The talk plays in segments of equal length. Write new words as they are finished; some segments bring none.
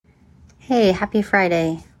Hey, happy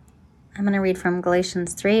Friday. I'm going to read from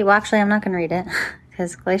Galatians 3. Well, actually, I'm not going to read it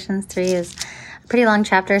because Galatians 3 is a pretty long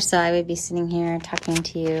chapter, so I would be sitting here talking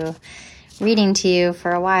to you, reading to you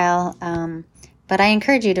for a while. But I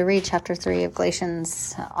encourage you to read chapter 3 of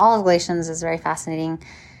Galatians. All of Galatians is very fascinating.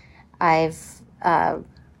 I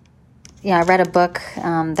read a book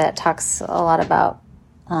that talks a lot about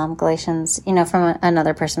Galatians, from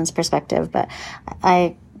another person's perspective, but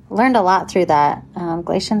I learned a lot through that.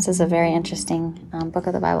 Galatians is a very interesting book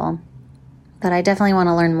of the Bible, but I definitely want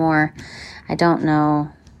to learn more. I don't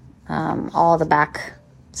know all the back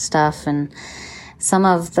stuff, and some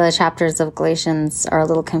of the chapters of Galatians are a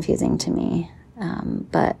little confusing to me,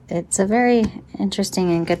 but it's a very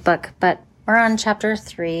interesting and good book. But we're on chapter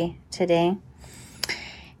 3 today,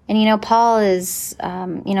 and Paul is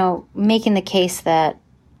making the case that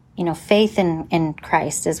faith in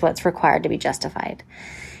Christ is what's required to be justified.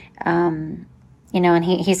 And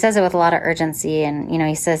he says it with a lot of urgency, and,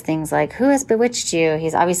 he says things like, who has bewitched you?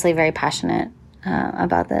 He's obviously very passionate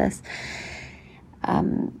about this.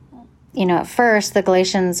 At first the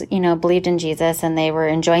Galatians, believed in Jesus and they were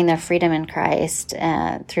enjoying their freedom in Christ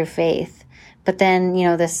through faith. But then,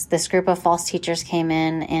 this group of false teachers came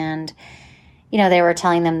in and, they were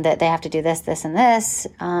telling them that they have to do this, this, and this,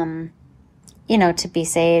 to be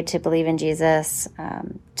saved, to believe in Jesus,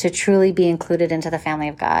 to truly be included into the family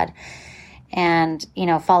of God, and,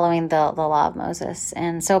 following the law of Moses.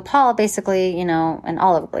 And so Paul basically, in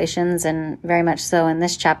all of Galatians, and very much so in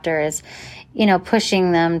this chapter, is,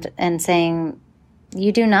 pushing them and saying,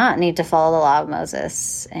 you do not need to follow the law of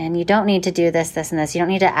Moses, and you don't need to do this, this, and this. You don't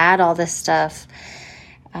need to add all this stuff,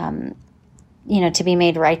 to be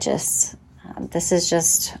made righteous. This is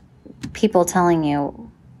just people telling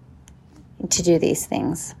you to do these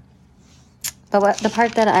things. But the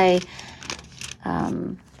part that I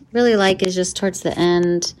really like is just towards the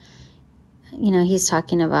end. He's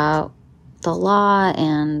talking about the law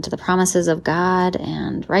and the promises of God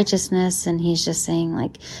and righteousness, and he's just saying,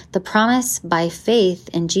 like, the promise by faith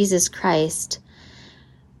in Jesus Christ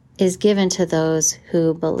is given to those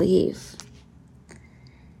who believe.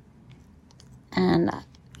 And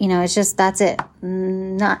it's just, that's it.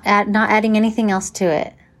 Not adding anything else to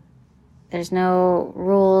it. There's no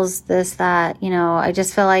rules, this, that, I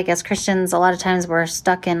just feel like as Christians, a lot of times we're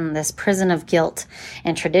stuck in this prison of guilt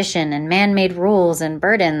and tradition and man-made rules and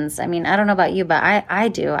burdens. I mean, I don't know about you, but I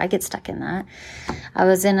do. I get stuck in that. I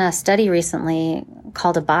was in a study recently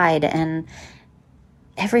called Abide, and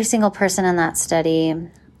every single person in that study,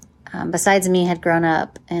 besides me, had grown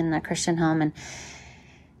up in a Christian home.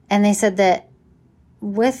 And they said that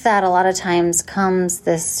with that, a lot of times comes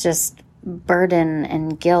this just burden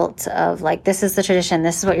and guilt of, like, this is the tradition,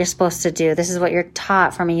 this is what you're supposed to do, this is what you're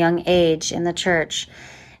taught from a young age in the church,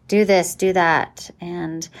 do this, do that.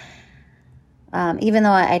 And even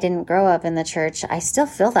though I didn't grow up in the church, I still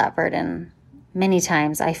feel that burden many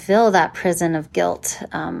times. I feel that prison of guilt,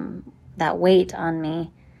 that weight on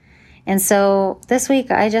me. And so this week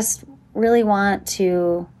I just really want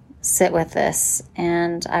to sit with this,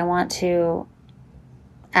 and I want to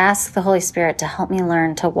ask the Holy Spirit to help me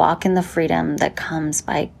learn to walk in the freedom that comes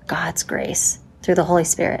by God's grace through the Holy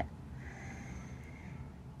Spirit.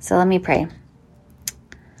 So let me pray.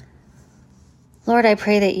 Lord, I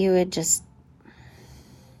pray that you would just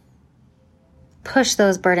push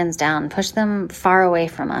those burdens down, push them far away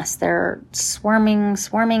from us. They're swarming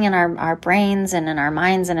in our brains and in our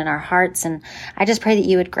minds and in our hearts. And I just pray that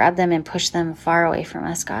you would grab them and push them far away from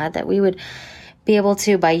us, God, that we would be able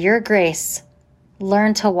to, by your grace,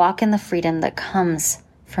 learn to walk in the freedom that comes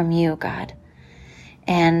from you, God,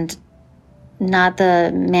 and not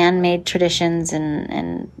the man-made traditions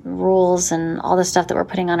and rules and all the stuff that we're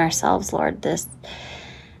putting on ourselves, Lord. That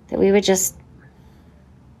we would just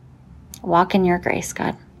walk in your grace,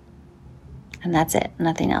 God. And that's it,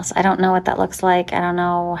 nothing else. I don't know what that looks like. I don't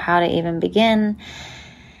know how to even begin.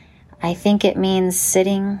 I think it means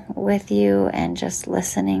sitting with you and just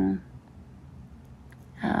listening,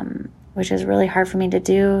 which is really hard for me to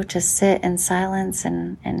do, to sit in silence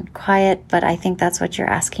and quiet, but I think that's what you're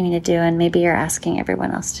asking me to do, and maybe you're asking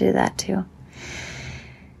everyone else to do that too.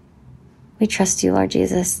 We trust you, Lord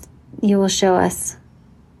Jesus. You will show us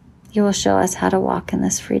how to walk in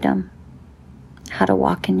this freedom, how to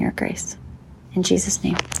walk in your grace. In Jesus'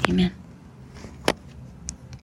 name, amen.